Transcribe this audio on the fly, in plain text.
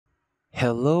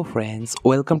Hello friends,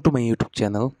 welcome to my YouTube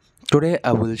channel. Today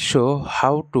I will show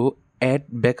how to add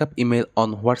backup email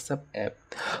on WhatsApp app.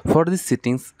 For these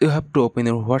settings, you have to open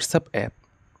your WhatsApp app.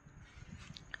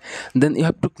 Then you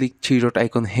have to click three dot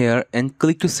icon here and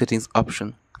click to settings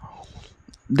option.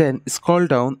 Then scroll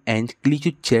down and click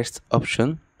to chats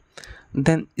option.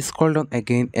 Then scroll down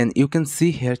again and you can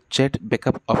see here chat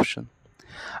backup option.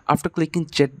 After clicking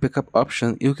chat backup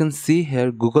option, you can see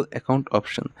here Google account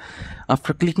option.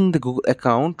 After clicking the Google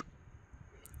account,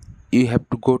 you have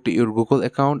to go to your Google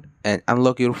account and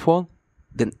unlock your phone,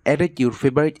 then edit your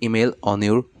favorite email on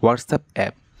your WhatsApp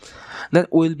app. Then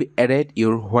will be edit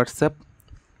your WhatsApp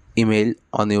email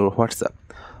on your WhatsApp.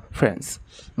 Friends,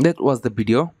 that was the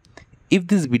video. If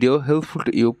this video helpful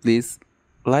to you, please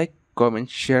like, comment,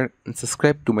 share and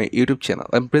subscribe to my YouTube channel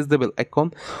and press the bell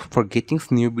icon for getting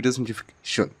new videos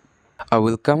notification. I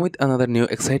will come with another new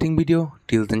exciting video.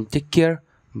 Till then, take care.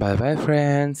 Bye bye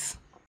friends.